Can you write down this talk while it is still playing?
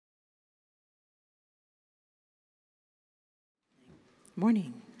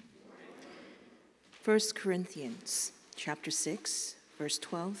Morning. 1 Corinthians chapter 6, verse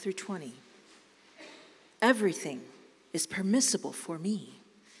 12 through 20. Everything is permissible for me,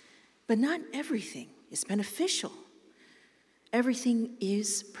 but not everything is beneficial. Everything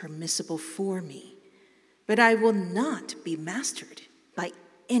is permissible for me, but I will not be mastered by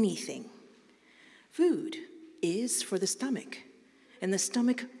anything. Food is for the stomach, and the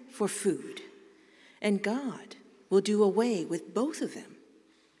stomach for food, and God will do away with both of them.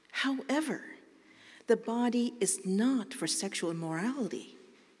 However, the body is not for sexual immorality,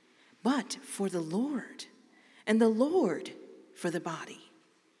 but for the Lord, and the Lord for the body.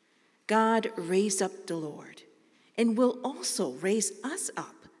 God raised up the Lord, and will also raise us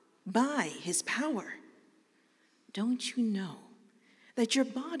up by his power. Don't you know that your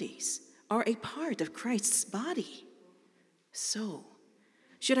bodies are a part of Christ's body? So,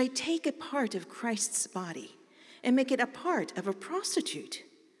 should I take a part of Christ's body and make it a part of a prostitute?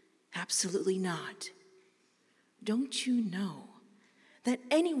 Absolutely not. Don't you know that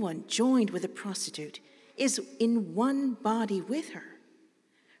anyone joined with a prostitute is in one body with her?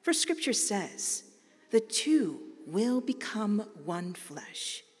 For Scripture says, the two will become one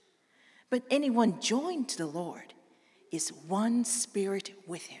flesh. But anyone joined to the Lord is one spirit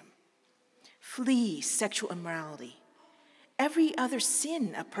with him. Flee sexual immorality. Every other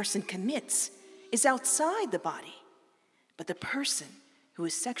sin a person commits is outside the body, but the person who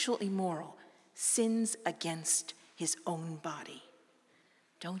is sexually immoral sins against his own body.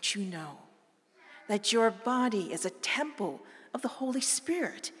 Don't you know that your body is a temple of the Holy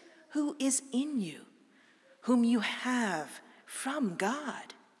Spirit who is in you, whom you have from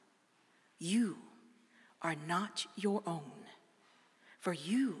God? You are not your own, for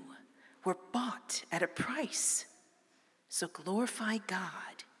you were bought at a price. So glorify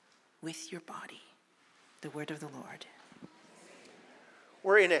God with your body. The word of the Lord.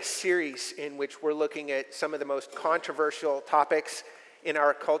 We're in a series in which we're looking at some of the most controversial topics in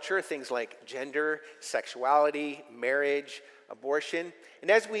our culture, things like gender, sexuality, marriage, abortion. And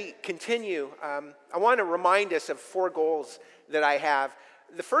as we continue, I want to remind us of 4 goals that I have.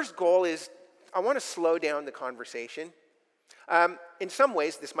 The first goal is I want to slow down the conversation. In some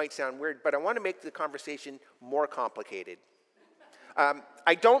ways, this might sound weird, but I want to make the conversation more complicated.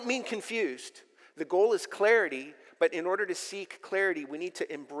 I don't mean confused. The goal is clarity, but in order to seek clarity, we need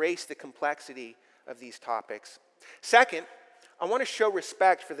to embrace the complexity of these topics. Second, I want to show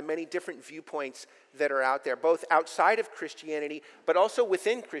respect for the many different viewpoints that are out there, both outside of Christianity, but also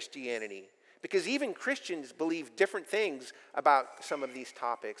within Christianity, because even Christians believe different things about some of these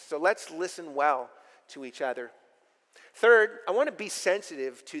topics. So let's listen well to each other. Third, I want to be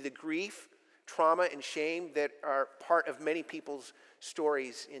sensitive to the grief, trauma, and shame that are part of many people's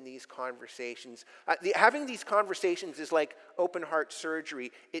stories in these conversations. Having these conversations is like open heart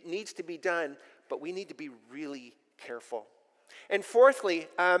surgery. It needs to be done, but we need to be really careful. And fourthly,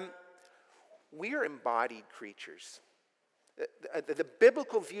 we are embodied creatures. The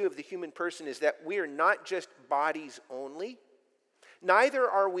biblical view of the human person is that we are not just bodies only. Neither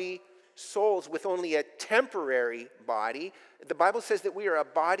are we souls with only a temporary body. The Bible says that we are a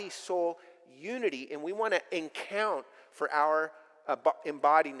body-soul unity, and we want to account for our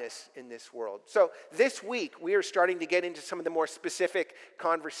embodiedness in this world. So this week, we are starting to get into some of the more specific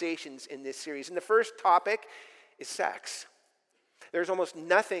conversations in this series. And the first topic is sex. There's almost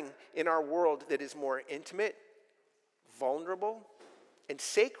nothing in our world that is more intimate, vulnerable, and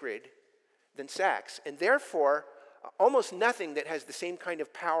sacred than sex. And therefore, almost nothing that has the same kind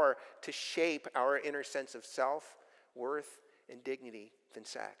of power to shape our inner sense of self, worth, and dignity than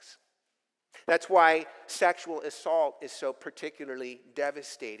sex. That's why sexual assault is so particularly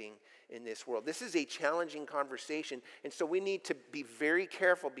devastating in this world. This is a challenging conversation, and so we need to be very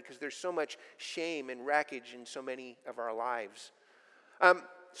careful because there's so much shame and wreckage in so many of our lives.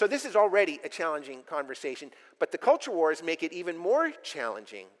 So this is already a challenging conversation, but the culture wars make it even more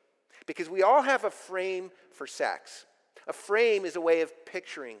challenging because we all have a frame for sex. A frame is a way of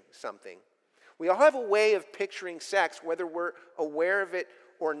picturing something. We all have a way of picturing sex, whether we're aware of it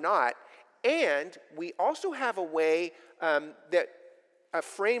or not. And we also have a way, a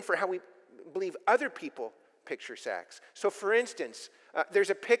frame for how we believe other people picture sex. So for instance, there's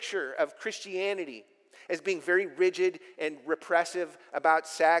a picture of Christianity as being very rigid and repressive about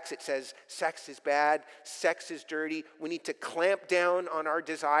sex. It says sex is bad, sex is dirty. We need to clamp down on our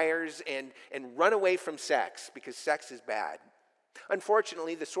desires and run away from sex because sex is bad.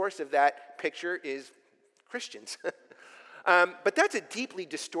 Unfortunately, the source of that picture is Christians. But that's a deeply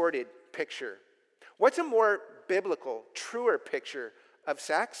distorted picture. What's a more biblical, truer picture of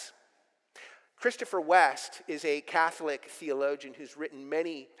sex? Christopher West is a Catholic theologian who's written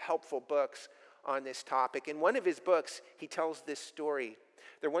many helpful books on this topic. In one of his books, he tells this story.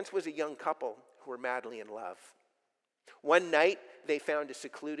 There once was a young couple who were madly in love. One night, they found a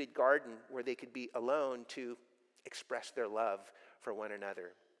secluded garden where they could be alone to express their love for one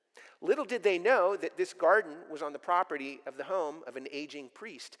another. Little did they know that this garden was on the property of the home of an aging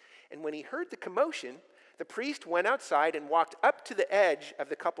priest. And when he heard the commotion, the priest went outside and walked up to the edge of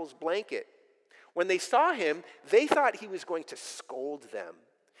the couple's blanket. When they saw him, they thought he was going to scold them.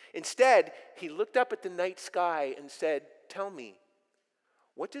 Instead, he looked up at the night sky and said, "Tell me,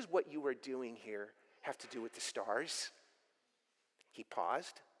 what does what you are doing here have to do with the stars?" He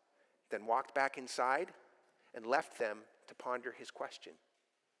paused, then walked back inside and left them to ponder his question.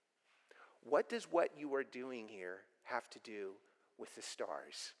 What does what you are doing here have to do with the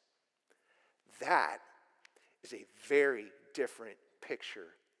stars? That is a very different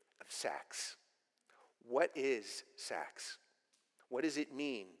picture of sex. What is sex? What does it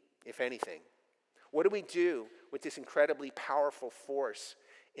mean, if anything? What do we do with this incredibly powerful force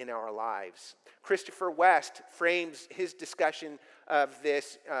in our lives? Christopher West frames his discussion of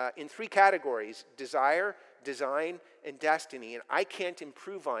this in three categories: desire, design, and destiny. And I can't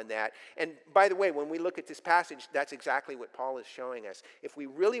improve on that. And by the way, when we look at this passage, that's exactly what Paul is showing us. If we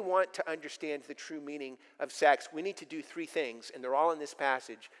really want to understand the true meaning of sex, we need to do three things, and they're all in this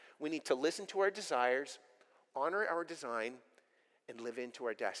passage. We need to listen to our desires, honor our design, and live into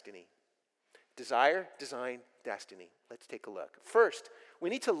our destiny. Desire, design, destiny. Let's take a look. First, we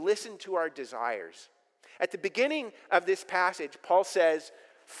need to listen to our desires. At the beginning of this passage, Paul says,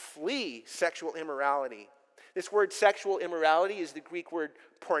 "Flee sexual immorality." This word sexual immorality is the Greek word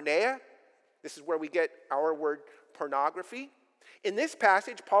porneia. This is where we get our word pornography. In this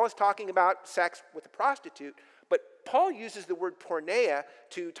passage, Paul is talking about sex with a prostitute, but Paul uses the word porneia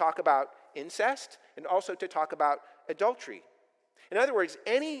to talk about incest and also to talk about adultery. In other words,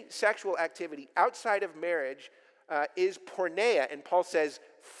 any sexual activity outside of marriage is porneia, and Paul says,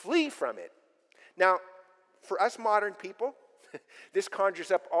 flee from it. Now, for us modern people, this conjures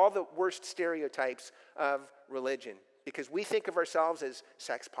up all the worst stereotypes of religion, because we think of ourselves as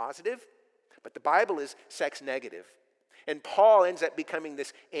sex positive, but the Bible is sex negative. And Paul ends up becoming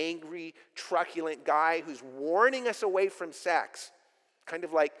this angry, truculent guy who's warning us away from sex, kind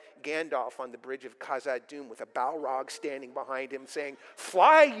of like Gandalf on the bridge of Khazad-dûm with a Balrog standing behind him saying,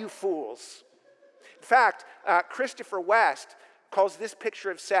 "Fly, you fools." In fact, Christopher West calls this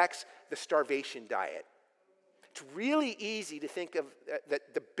picture of sex the starvation diet. It's really easy to think of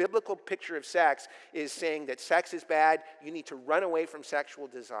that the biblical picture of sex is saying that sex is bad, you need to run away from sexual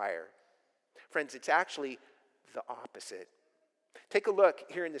desire. Friends, it's actually the opposite. Take a look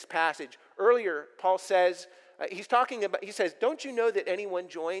here in this passage. Earlier, Paul says, he says, "Don't you know that anyone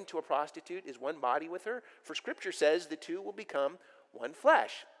joined to a prostitute is one body with her? For Scripture says the two will become one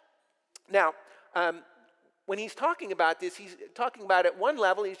flesh." Now, when he's talking about this, he's talking about at one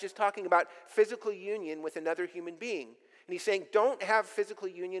level, he's just talking about physical union with another human being. And he's saying, don't have physical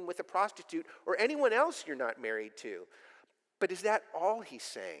union with a prostitute or anyone else you're not married to. But is that all he's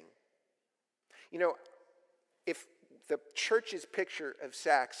saying? You know, if the church's picture of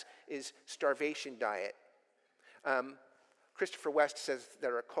sex is starvation diet, Christopher West says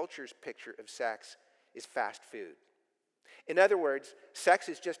that our culture's picture of sex is fast food. In other words, sex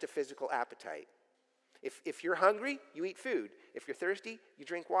is just a physical appetite. If you're hungry, you eat food. If you're thirsty, you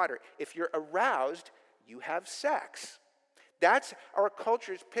drink water. If you're aroused, you have sex. That's our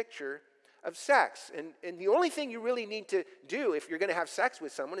culture's picture of sex. And the only thing you really need to do if you're going to have sex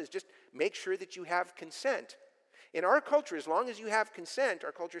with someone is just make sure that you have consent. In our culture, as long as you have consent,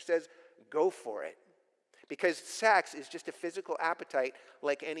 our culture says, go for it. Because sex is just a physical appetite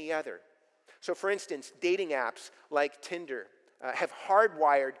like any other. So for instance, dating apps like Tinder have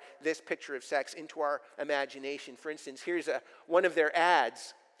hardwired this picture of sex into our imagination. For instance, here's one of their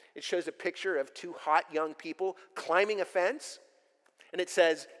ads. It shows a picture of two hot young people climbing a fence, and it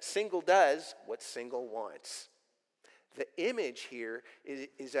says, "Single does what single wants." The image here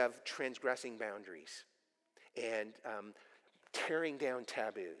is of transgressing boundaries and tearing down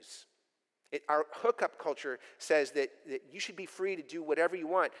taboos. Our hookup culture says that you should be free to do whatever you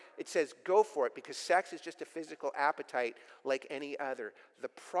want. It says go for it because sex is just a physical appetite like any other. The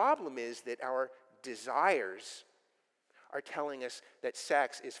problem is that our desires are telling us that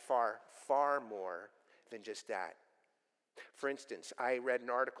sex is far, far more than just that. For instance, I read an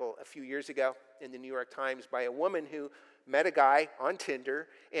article a few years ago in the New York Times by a woman who met a guy on Tinder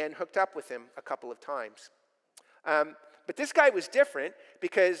and hooked up with him a couple of times. But this guy was different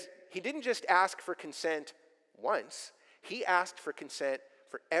because he didn't just ask for consent once. He asked for consent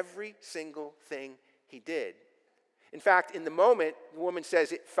for every single thing he did. In fact, in the moment, the woman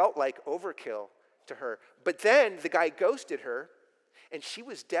says it felt like overkill to her. But then the guy ghosted her, and she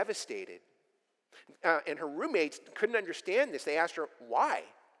was devastated. And her roommates couldn't understand this. They asked her, why?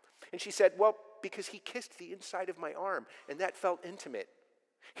 And she said, well, because he kissed the inside of my arm, and that felt intimate.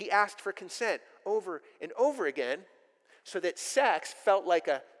 He asked for consent over and over again, so that sex felt like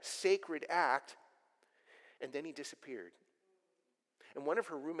a sacred act, and then he disappeared. And one of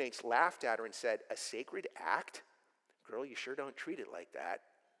her roommates laughed at her and said, a sacred act? Girl, you sure don't treat it like that.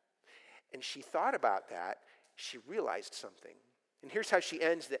 And she thought about that. She realized something. And here's how she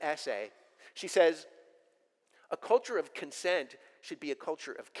ends the essay. She says, a culture of consent should be a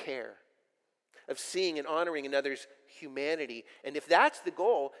culture of care, of seeing and honoring another's humanity. And if that's the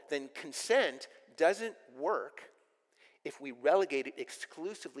goal, then consent doesn't work if we relegate it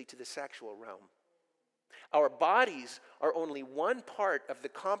exclusively to the sexual realm. Our bodies are only one part of the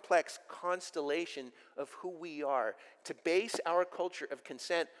complex constellation of who we are. To base our culture of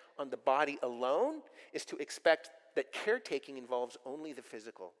consent on the body alone is to expect that caretaking involves only the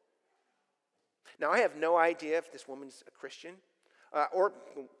physical. Now, I have no idea if this woman's a Christian or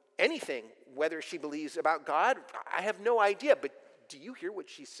anything, whether she believes about God. I have no idea, but do you hear what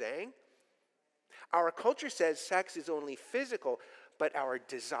she's saying? Our culture says sex is only physical, but our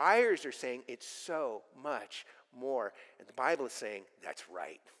desires are saying it's so much more. And the Bible is saying that's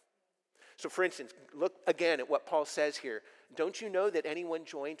right. So for instance, look again at what Paul says here. Don't you know that anyone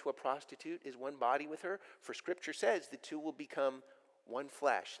joined to a prostitute is one body with her? For Scripture says the two will become one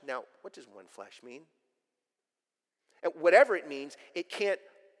flesh. Now, what does one flesh mean? And whatever it means, it can't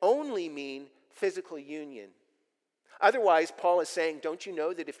only mean physical union. Otherwise, Paul is saying, don't you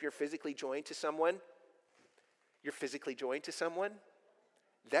know that if you're physically joined to someone, you're physically joined to someone?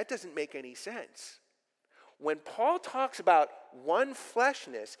 That doesn't make any sense. When Paul talks about one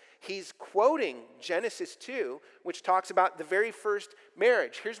fleshness, he's quoting Genesis 2, which talks about the very first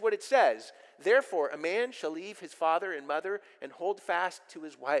marriage. Here's what it says. Therefore, a man shall leave his father and mother and hold fast to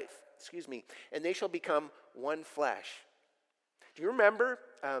his wife, and they shall become one flesh. Do you remember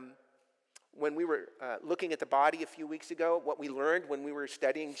when we were looking at the body a few weeks ago, what we learned when we were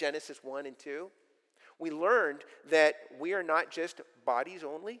studying Genesis 1 and 2? We learned that we are not just bodies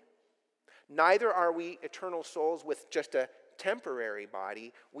only. Neither are we eternal souls with just a temporary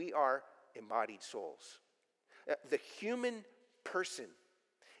body. We are embodied souls. The human person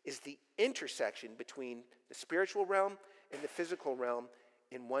is the intersection between the spiritual realm and the physical realm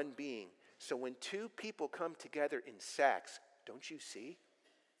in one being. So when two people come together in sex, don't you see?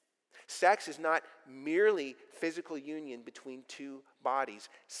 Sex is not merely physical union between two bodies.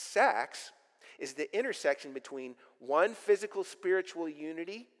 Sex is the intersection between one physical spiritual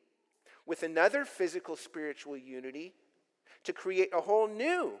unity with another physical spiritual unity to create a whole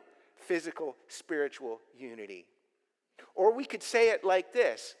new physical spiritual unity. Or we could say it like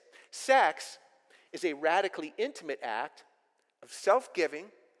this. Sex is a radically intimate act of self-giving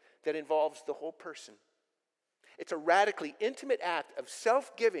that involves the whole person. It's a radically intimate act of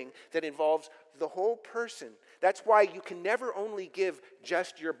self-giving that involves the whole person. That's why you can never only give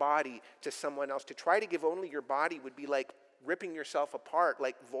just your body to someone else. To try to give only your body would be like ripping yourself apart,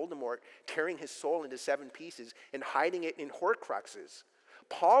 like Voldemort tearing his soul into 7 pieces and hiding it in Horcruxes.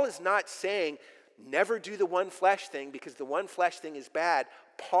 Paul is not saying never do the one flesh thing because the one flesh thing is bad.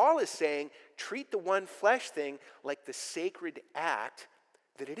 Paul is saying treat the one flesh thing like the sacred act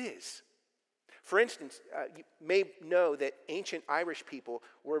that it is. For instance, you may know that ancient Irish people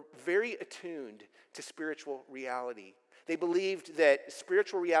were very attuned to spiritual reality. They believed that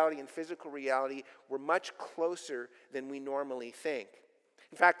spiritual reality and physical reality were much closer than we normally think.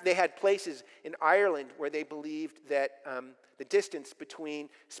 In fact, they had places in Ireland where they believed that the distance between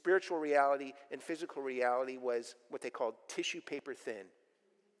spiritual reality and physical reality was what they called tissue paper thin.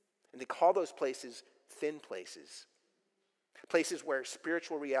 And they call those places thin places. Places where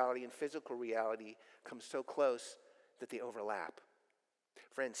spiritual reality and physical reality come so close that they overlap.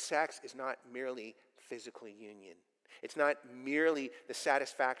 Friends, sex is not merely physical union. It's not merely the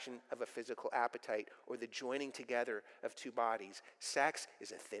satisfaction of a physical appetite or the joining together of two bodies. Sex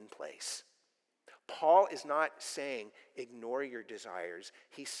is a thin place. Paul is not saying ignore your desires.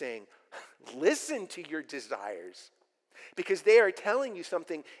 He's saying listen to your desires. Because they are telling you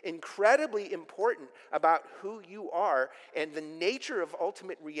something incredibly important about who you are and the nature of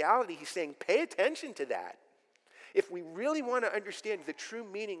ultimate reality. He's saying, pay attention to that. If we really want to understand the true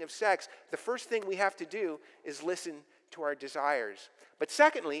meaning of sex, the first thing we have to do is listen to our desires. But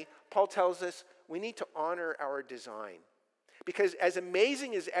secondly, Paul tells us we need to honor our design. Because as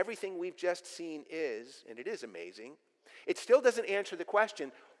amazing as everything we've just seen is, and it is amazing, It still doesn't answer the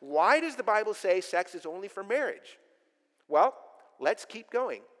question, why does the Bible say sex is only for marriage? Well, let's keep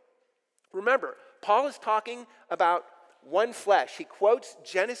going. Remember, Paul is talking about one flesh. He quotes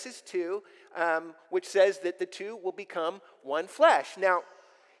Genesis 2, which says that the two will become one flesh. Now,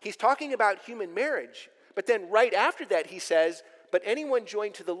 he's talking about human marriage, but then right after that he says, but anyone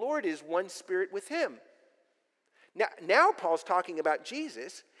joined to the Lord is one spirit with him. Now Paul's talking about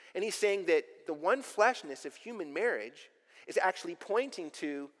Jesus, and he's saying that the one fleshness of human marriage is actually pointing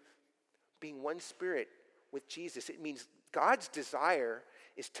to being one spirit with Jesus. It means God's desire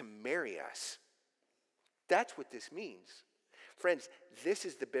is to marry us. That's what this means. Friends, this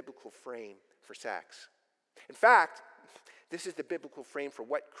is the biblical frame for sex. In fact, this is the biblical frame for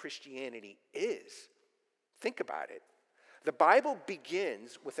what Christianity is. Think about it. The Bible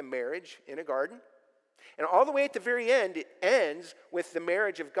begins with a marriage in a garden, and all the way at the very end, it ends with the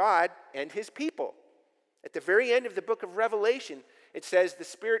marriage of God and his people. At the very end of the book of Revelation, it says the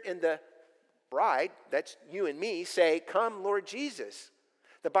Spirit and the bride, that's you and me, say, "Come, Lord Jesus."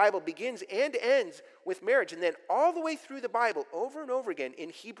 The Bible begins and ends with marriage. And then all the way through the Bible, over and over again, in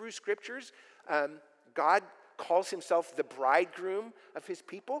Hebrew scriptures, God calls himself the bridegroom of his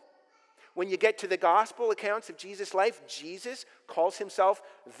people. When you get to the gospel accounts of Jesus' life, Jesus calls himself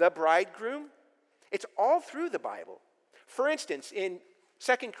the bridegroom. It's all through the Bible. For instance, in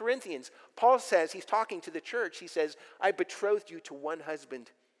 2 Corinthians, Paul says, he's talking to the church, he says, I betrothed you to one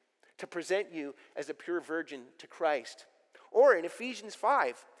husband to present you as a pure virgin to Christ. Or in Ephesians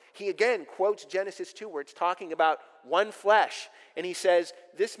 5, he again quotes Genesis 2 where it's talking about one flesh. And he says,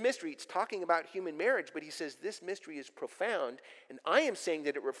 this mystery, it's talking about human marriage, but he says this mystery is profound. And I am saying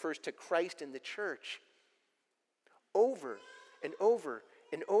that it refers to Christ and the church. Over and over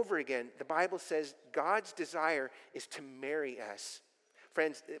and over again, the Bible says God's desire is to marry us.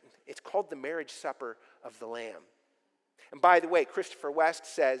 Friends, it's called the marriage supper of the Lamb. And by the way, Christopher West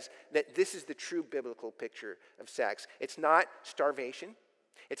says that this is the true biblical picture of sex. It's not starvation.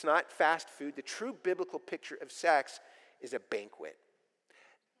 It's not fast food. The true biblical picture of sex is a banquet.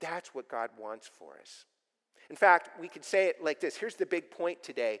 That's what God wants for us. In fact, we could say it like this. Here's the big point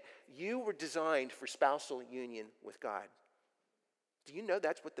today. You were designed for spousal union with God. Do you know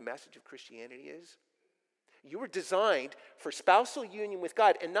that's what the message of Christianity is? You were designed for spousal union with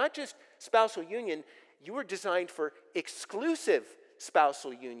God, and not just spousal union, you were designed for exclusive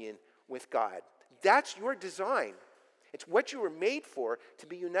spousal union with God. That's your design. It's what you were made for, to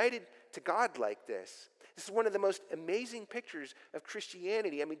be united to God like this. This is one of the most amazing pictures of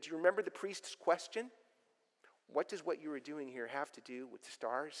Christianity. I mean, do you remember the priest's question? What does what you were doing here have to do with the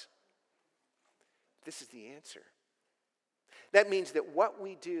stars? This is the answer. That means that what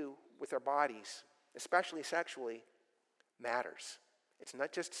we do with our bodies, especially sexually, matters. It's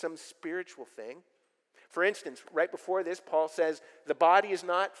not just some spiritual thing. For instance, right before this, Paul says, the body is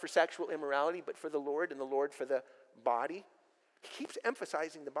not for sexual immorality, but for the Lord, and the Lord for the body. He keeps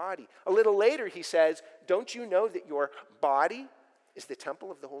emphasizing the body. A little later, he says, don't you know that your body is the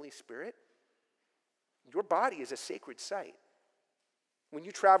temple of the Holy Spirit? Your body is a sacred site. When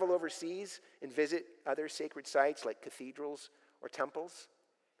you travel overseas and visit other sacred sites like cathedrals or temples,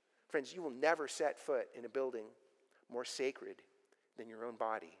 friends, you will never set foot in a building more sacred than your own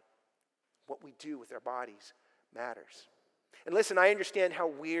body. What we do with our bodies matters. And listen, I understand how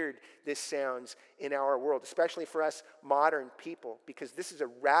weird this sounds in our world, especially for us modern people, because this is a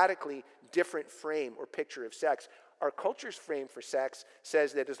radically different frame or picture of sex. Our culture's frame for sex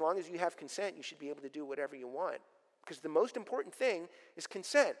says that as long as you have consent, you should be able to do whatever you want, because the most important thing is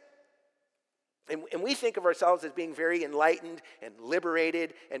consent. And we think of ourselves as being very enlightened and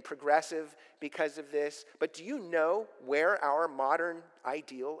liberated and progressive because of this. But do you know where our modern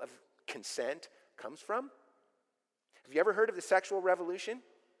ideal of consent comes from? Have you ever heard of the sexual revolution?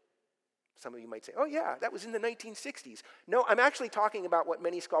 Some of you might say, oh yeah, that was in the 1960s. No, I'm actually talking about what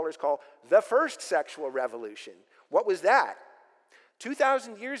many scholars call the first sexual revolution. What was that?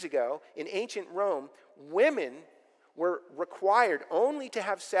 2,000 years ago in ancient Rome, women were required only to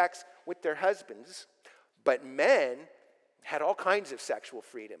have sex with their husbands, but men had all kinds of sexual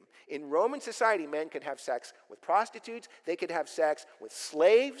freedom. In Roman society, men could have sex with prostitutes, they could have sex with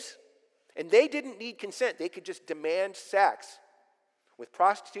slaves, and they didn't need consent. They could just demand sex with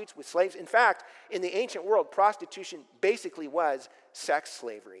prostitutes, with slaves. In fact, in the ancient world, prostitution basically was sex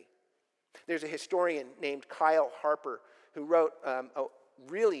slavery. There's a historian named Kyle Harper who wrote a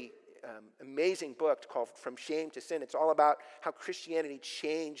really amazing book called From Shame to Sin. It's all about how Christianity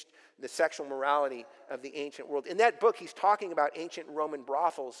changed the sexual morality of the ancient world. In that book, he's talking about ancient Roman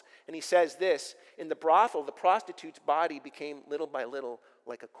brothels, and he says this: in the brothel, the prostitute's body became little by little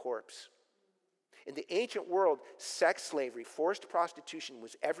like a corpse. In the ancient world, sex slavery, forced prostitution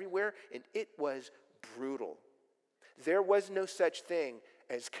was everywhere, and it was brutal. There was no such thing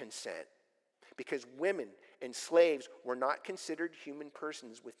as consent, because women and slaves were not considered human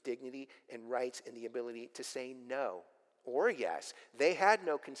persons with dignity and rights and the ability to say no or yes. They had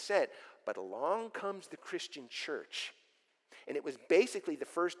no consent. But along comes the Christian church, and it was basically the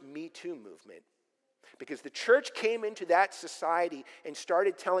first Me Too movement. Because the church came into that society and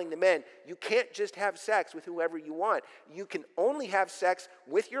started telling the men, you can't just have sex with whoever you want. You can only have sex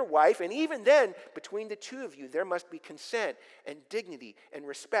with your wife, and even then, between the two of you, there must be consent and dignity and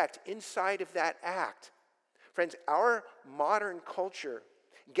respect inside of that act. Friends, our modern culture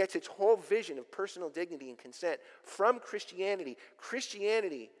gets its whole vision of personal dignity and consent from Christianity.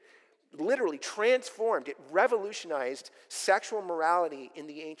 Christianity literally transformed, it revolutionized sexual morality in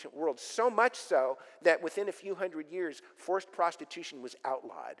the ancient world, so much so that within a few hundred years, forced prostitution was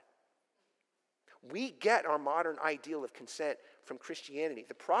outlawed. We get our modern ideal of consent from Christianity.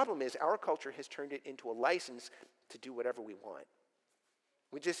 The problem is our culture has turned it into a license to do whatever we want.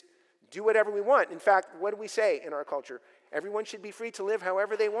 We just do whatever we want. In fact, what do we say in our culture? Everyone should be free to live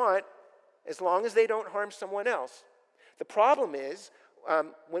however they want as long as they don't harm someone else. The problem is,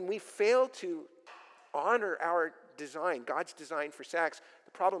 when we fail to honor our design, God's design for sex,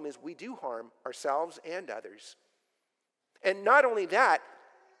 the problem is we do harm ourselves and others. And not only that,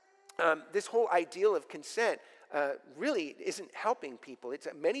 this whole ideal of consent really isn't helping people. It's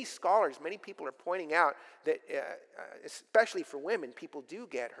many scholars, many people are pointing out that, especially for women, people do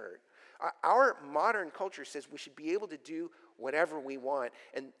get hurt. Our modern culture says we should be able to do whatever we want.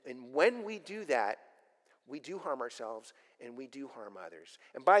 And when we do that, we do harm ourselves and we do harm others.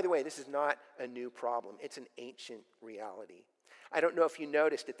 And by the way, this is not a new problem. It's an ancient reality. I don't know if you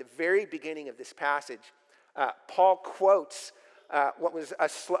noticed at the very beginning of this passage, Paul quotes what was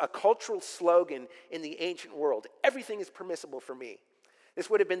a cultural slogan in the ancient world. Everything is permissible for me. This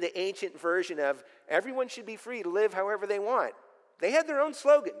would have been the ancient version of everyone should be free to live however they want. They had their own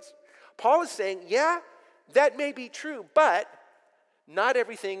slogans. Paul is saying, yeah, that may be true, but not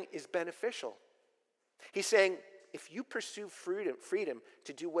everything is beneficial. He's saying, if you pursue freedom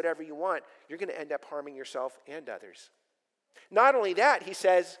to do whatever you want, you're going to end up harming yourself and others. Not only that, he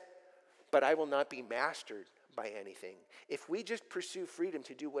says, but I will not be mastered by anything. If we just pursue freedom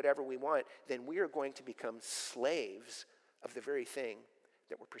to do whatever we want, then we are going to become slaves of the very thing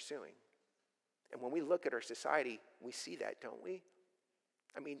that we're pursuing. And when we look at our society, we see that, don't we?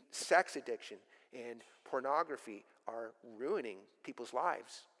 I mean, sex addiction and pornography are ruining people's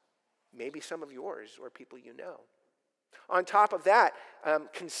lives. Maybe some of yours or people you know. On top of that,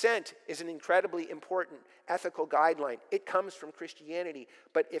 consent is an incredibly important ethical guideline. It comes from Christianity.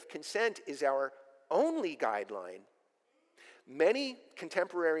 But if consent is our only guideline, many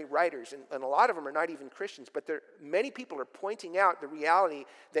contemporary writers, and a lot of them are not even Christians, but many people are pointing out the reality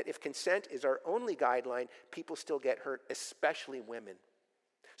that if consent is our only guideline, people still get hurt, especially women.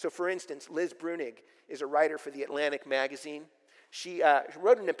 So for instance, Liz Brunig is a writer for the Atlantic magazine. She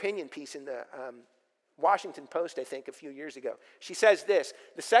wrote an opinion piece in the Washington Post, I think, a few years ago. She says this,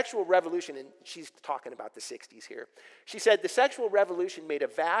 the sexual revolution, and she's talking about the 60s here. She said, the sexual revolution made a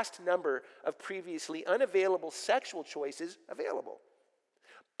vast number of previously unavailable sexual choices available.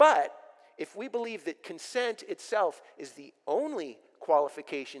 But if we believe that consent itself is the only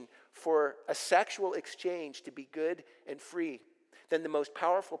qualification for a sexual exchange to be good and free, then the most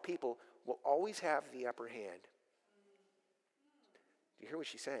powerful people will always have the upper hand. Do you hear what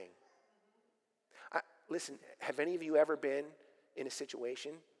she's saying? Listen, have any of you ever been in a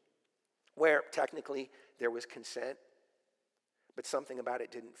situation where technically there was consent, but something about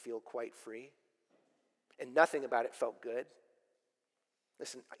it didn't feel quite free, and nothing about it felt good?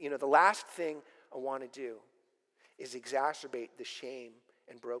 Listen, the last thing I want to do is exacerbate the shame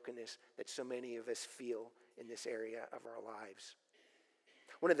and brokenness that so many of us feel in this area of our lives.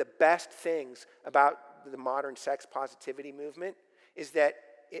 One of the best things about the modern sex positivity movement is that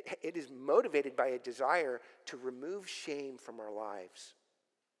it is motivated by a desire to remove shame from our lives.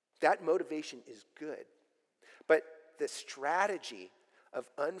 That motivation is good. But the strategy of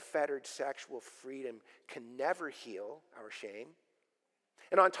unfettered sexual freedom can never heal our shame.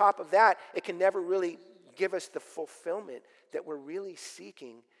 And on top of that, it can never really give us the fulfillment that we're really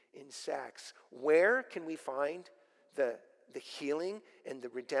seeking in sex. Where can we find the healing and the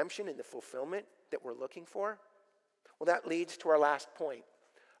redemption and the fulfillment that we're looking for? Well, that leads to our last point.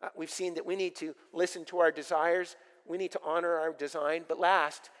 We've seen that we need to listen to our desires. We need to honor our design. But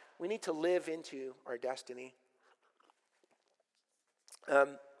last, we need to live into our destiny.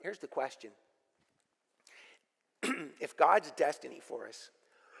 Here's the question. If God's destiny for us,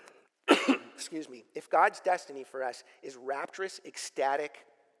 if God's destiny for us is rapturous, ecstatic,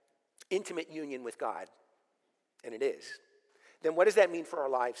 intimate union with God, and it is, then what does that mean for our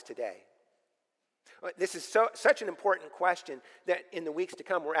lives today? This is such an important question that in the weeks to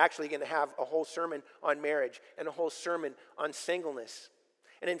come, we're actually going to have a whole sermon on marriage and a whole sermon on singleness.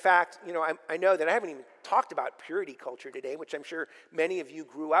 And in fact, I know that I haven't even talked about purity culture today, which I'm sure many of you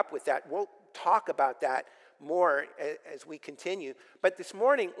grew up with that. We'll talk about that more as we continue. But this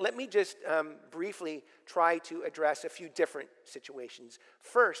morning, let me just briefly try to address a few different situations.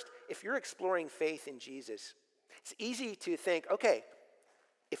 First, if you're exploring faith in Jesus, it's easy to think, okay,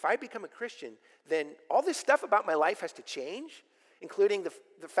 if I become a Christian, then all this stuff about my life has to change, including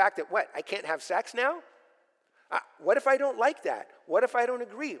the fact that, I can't have sex now? What if I don't like that? What if I don't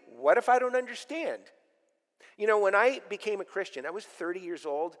agree? What if I don't understand? When I became a Christian, I was 30 years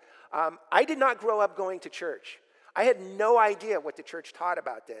old. I did not grow up going to church. I had no idea what the church taught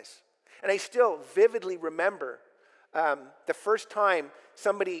about this. And I still vividly remember the first time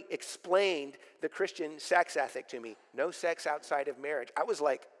somebody explained the Christian sex ethic to me. No sex outside of marriage. I was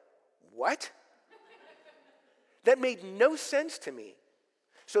like, what? That made no sense to me.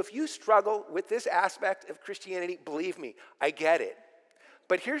 So if you struggle with this aspect of Christianity, believe me, I get it.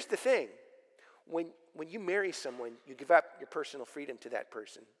 But here's the thing. When you marry someone, you give up your personal freedom to that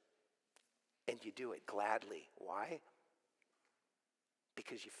person. And you do it gladly. Why?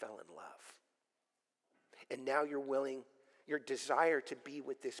 Because you fell in love. And now your desire to be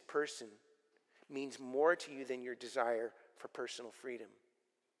with this person means more to you than your desire for personal freedom.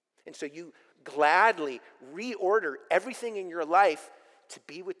 And so you gladly reorder everything in your life to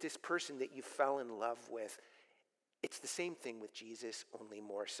be with this person that you fell in love with. It's the same thing with Jesus, only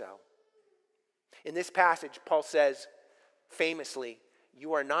more so. In this passage, Paul says famously,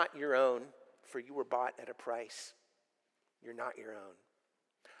 "You are not your own, for you were bought at a price." You're not your own.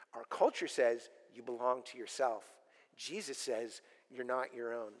 Our culture says you belong to yourself. Jesus says you're not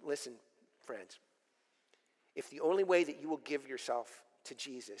your own. Listen, friends, if the only way that you will give yourself to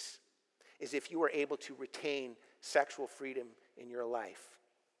Jesus is if you are able to retain sexual freedom in your life,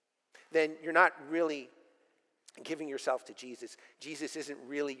 then you're not really giving yourself to Jesus. Jesus isn't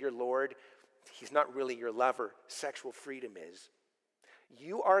really your Lord. He's not really your lover. Sexual freedom is.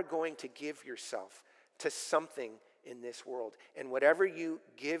 You are going to give yourself to something in this world. And whatever you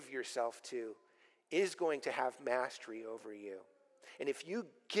give yourself to is going to have mastery over you. And if you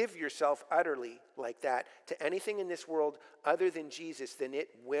give yourself utterly like that to anything in this world other than Jesus, then it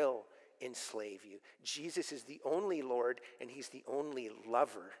will enslave you. Jesus is the only Lord, and he's the only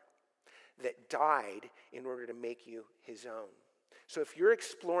lover that died in order to make you his own. So if you're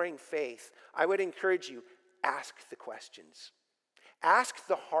exploring faith, I would encourage you, ask the questions. Ask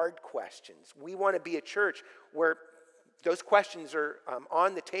the hard questions. We want to be a church where those questions are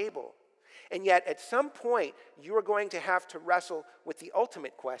on the table. And yet, at some point, you are going to have to wrestle with the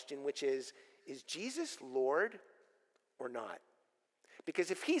ultimate question, which is Jesus Lord or not?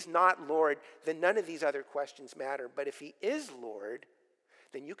 Because if he's not Lord, then none of these other questions matter. But if he is Lord,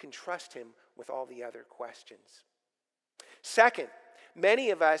 then you can trust him with all the other questions. Second,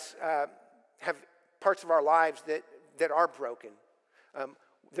 many of us have parts of our lives that are broken.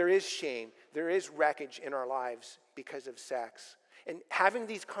 There is shame. There is wreckage in our lives because of sex. And having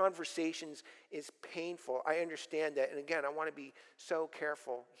these conversations is painful. I understand that. And again, I want to be so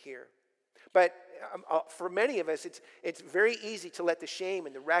careful here. But for many of us, it's very easy to let the shame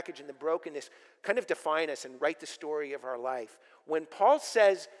and the wreckage and the brokenness kind of define us and write the story of our life. When Paul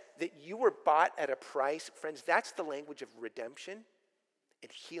says that you were bought at a price, friends, that's the language of redemption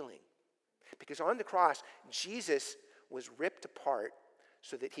and healing. Because on the cross, Jesus was ripped apart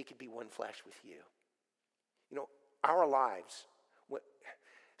so that he could be one flesh with you. Our lives,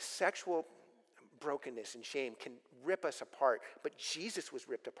 sexual brokenness and shame can rip us apart, but Jesus was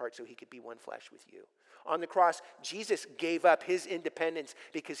ripped apart so he could be one flesh with you. On the cross, Jesus gave up his independence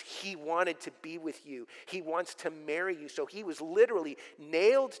because he wanted to be with you. He wants to marry you. So he was literally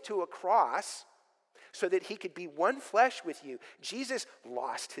nailed to a cross so that he could be one flesh with you. Jesus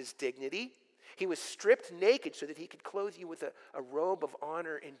lost his dignity. He was stripped naked so that he could clothe you with a robe of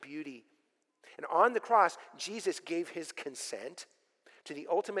honor and beauty. And on the cross, Jesus gave his consent to the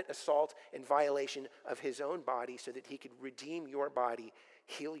ultimate assault and violation of his own body so that he could redeem your body,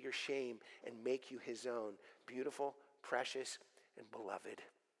 heal your shame, and make you his own, beautiful, precious, and beloved.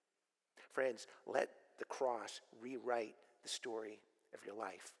 Friends, let the cross rewrite the story of your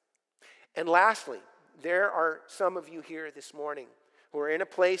life. And lastly, there are some of you here this morning who are in a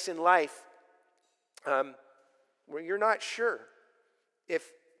place in life where you're not sure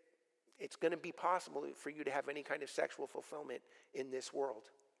if it's going to be possible for you to have any kind of sexual fulfillment in this world.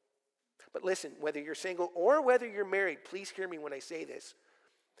 But listen, whether you're single or whether you're married, please hear me when I say this.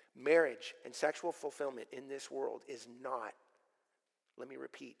 Marriage and sexual fulfillment in this world is not, let me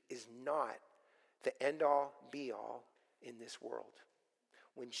repeat, is not the end-all, be-all in this world.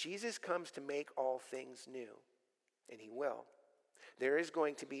 When Jesus comes to make all things new, and he will, there is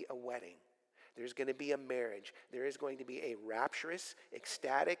going to be a wedding. There's going to be a marriage. There is going to be a rapturous,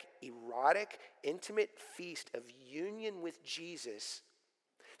 ecstatic, erotic, intimate feast of union with Jesus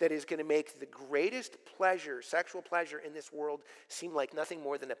that is going to make the greatest pleasure, sexual pleasure in this world, seem like nothing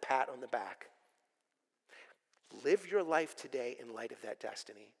more than a pat on the back. Live your life today in light of that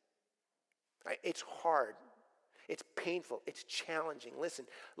destiny. It's hard. It's painful. It's challenging. Listen,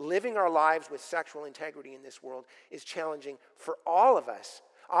 living our lives with sexual integrity in this world is challenging for all of us.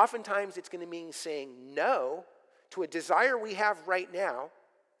 Oftentimes, it's going to mean saying no to a desire we have right now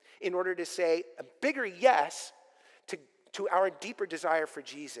in order to say a bigger yes to our deeper desire for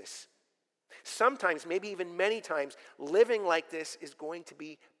Jesus. Sometimes, maybe even many times, living like this is going to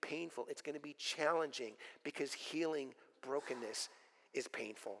be painful. It's going to be challenging because healing brokenness is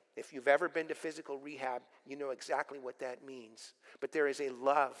painful. If you've ever been to physical rehab, you know exactly what that means. But there is a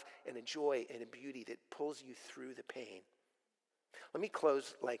love and a joy and a beauty that pulls you through the pain. Let me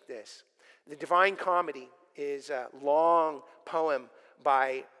close like this. The Divine Comedy is a long poem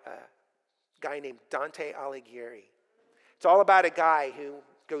by a guy named Dante Alighieri. It's all about a guy who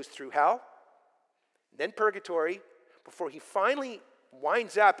goes through hell, then purgatory, before he finally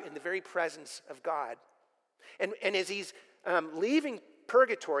winds up in the very presence of God. And as he's leaving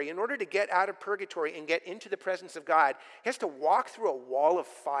purgatory, in order to get out of purgatory and get into the presence of God, he has to walk through a wall of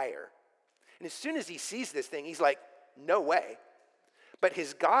fire. And as soon as he sees this thing, he's like, no way. But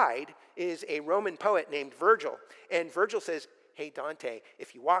his guide is a Roman poet named Virgil. And Virgil says, hey, Dante,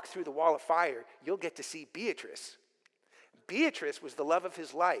 if you walk through the wall of fire, you'll get to see Beatrice. Beatrice was the love of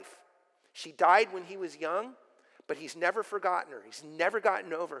his life. She died when he was young, but he's never forgotten her. He's never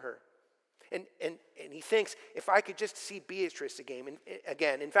gotten over her. And he thinks, if I could just see Beatrice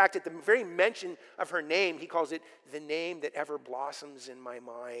again. In fact, at the very mention of her name, he calls it the name that ever blossoms in my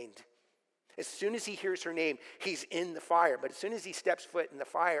mind. As soon as he hears her name, he's in the fire. But as soon as he steps foot in the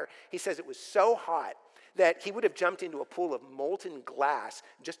fire, he says it was so hot that he would have jumped into a pool of molten glass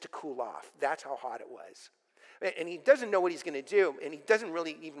just to cool off. That's how hot it was. And he doesn't know what he's going to do, and he doesn't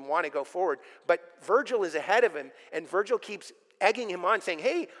really even want to go forward. But Virgil is ahead of him, and Virgil keeps egging him on, saying,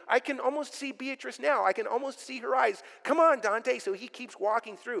 hey, I can almost see Beatrice now. I can almost see her eyes. Come on, Dante. So he keeps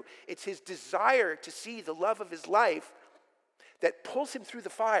walking through. It's his desire to see the love of his life that pulls him through the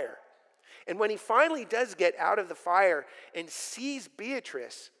fire. And when he finally does get out of the fire and sees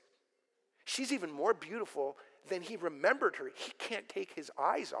Beatrice, she's even more beautiful than he remembered her. He can't take his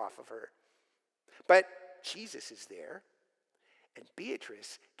eyes off of her. But Jesus is there, and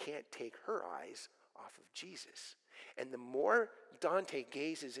Beatrice can't take her eyes off of Jesus. And the more Dante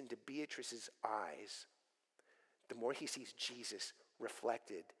gazes into Beatrice's eyes, the more he sees Jesus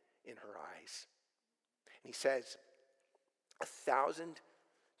reflected in her eyes. And he says, 1,000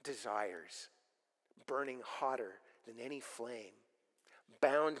 desires, burning hotter than any flame,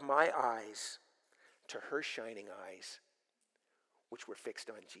 bound my eyes to her shining eyes, which were fixed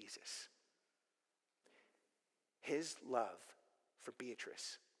on Jesus. His love for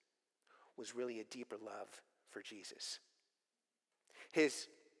Beatrice was really a deeper love for Jesus.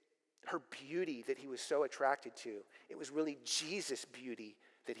 Her beauty that he was so attracted to, it was really Jesus' beauty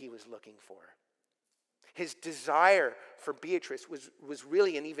that he was looking for. His desire for Beatrice was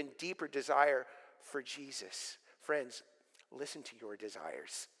really an even deeper desire for Jesus. Friends, listen to your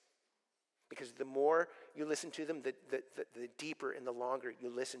desires. Because the more you listen to them, the deeper and the longer you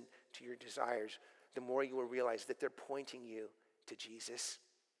listen to your desires, the more you will realize that they're pointing you to Jesus.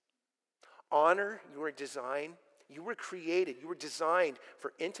 Honor your design. You were created, you were designed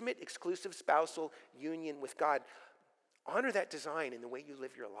for intimate, exclusive spousal union with God. Honor that design in the way you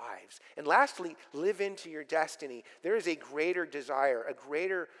live your lives. And lastly, live into your destiny. There is a greater desire, a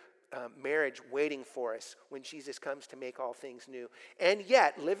greater marriage waiting for us when Jesus comes to make all things new. And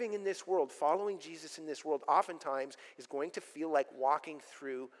yet, living in this world, following Jesus in this world, oftentimes is going to feel like walking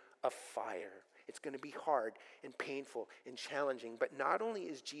through a fire. It's going to be hard and painful and challenging. But not only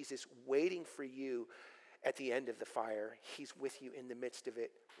is Jesus waiting for you at the end of the fire, he's with you in the midst of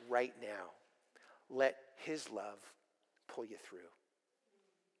it right now. Let his love pull you through.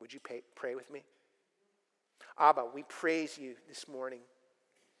 Would you pray with me? Abba, we praise you this morning.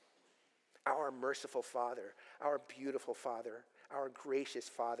 Our merciful Father, our beautiful Father, our gracious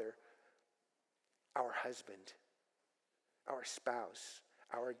Father, our husband, our spouse,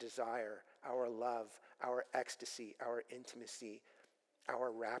 our desire, our love, our ecstasy, our intimacy,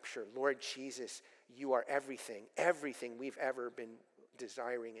 our rapture. Lord Jesus, you are everything we've ever been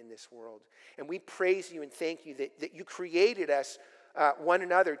desiring in this world. And we praise you and thank you that you created us, one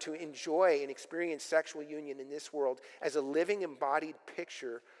another, to enjoy and experience sexual union in this world as a living embodied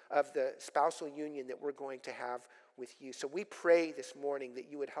picture of the spousal union that we're going to have with you. So we pray this morning that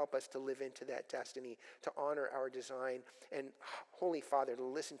you would help us to live into that destiny, to honor our design, and Holy Father, to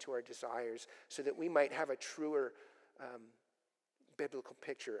listen to our desires so that we might have a truer biblical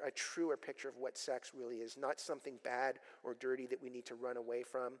picture, a truer picture of what sex really is, not something bad or dirty that we need to run away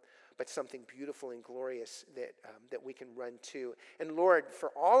from, but something beautiful and glorious that we can run to. And Lord,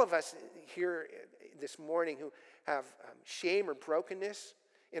 for all of us here this morning who have shame or brokenness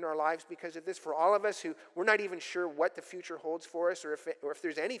in our lives because of this, for all of us who we're not even sure what the future holds for us, or if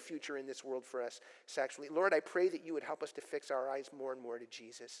there's any future in this world for us sexually, Lord, I pray that you would help us to fix our eyes more and more to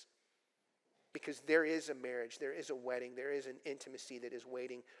Jesus. Because there is a marriage, there is a wedding, there is an intimacy that is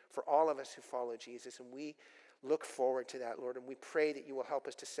waiting for all of us who follow Jesus. And we look forward to that, Lord. And we pray that you will help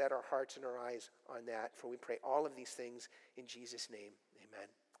us to set our hearts and our eyes on that. For we pray all of these things in Jesus' name. Amen.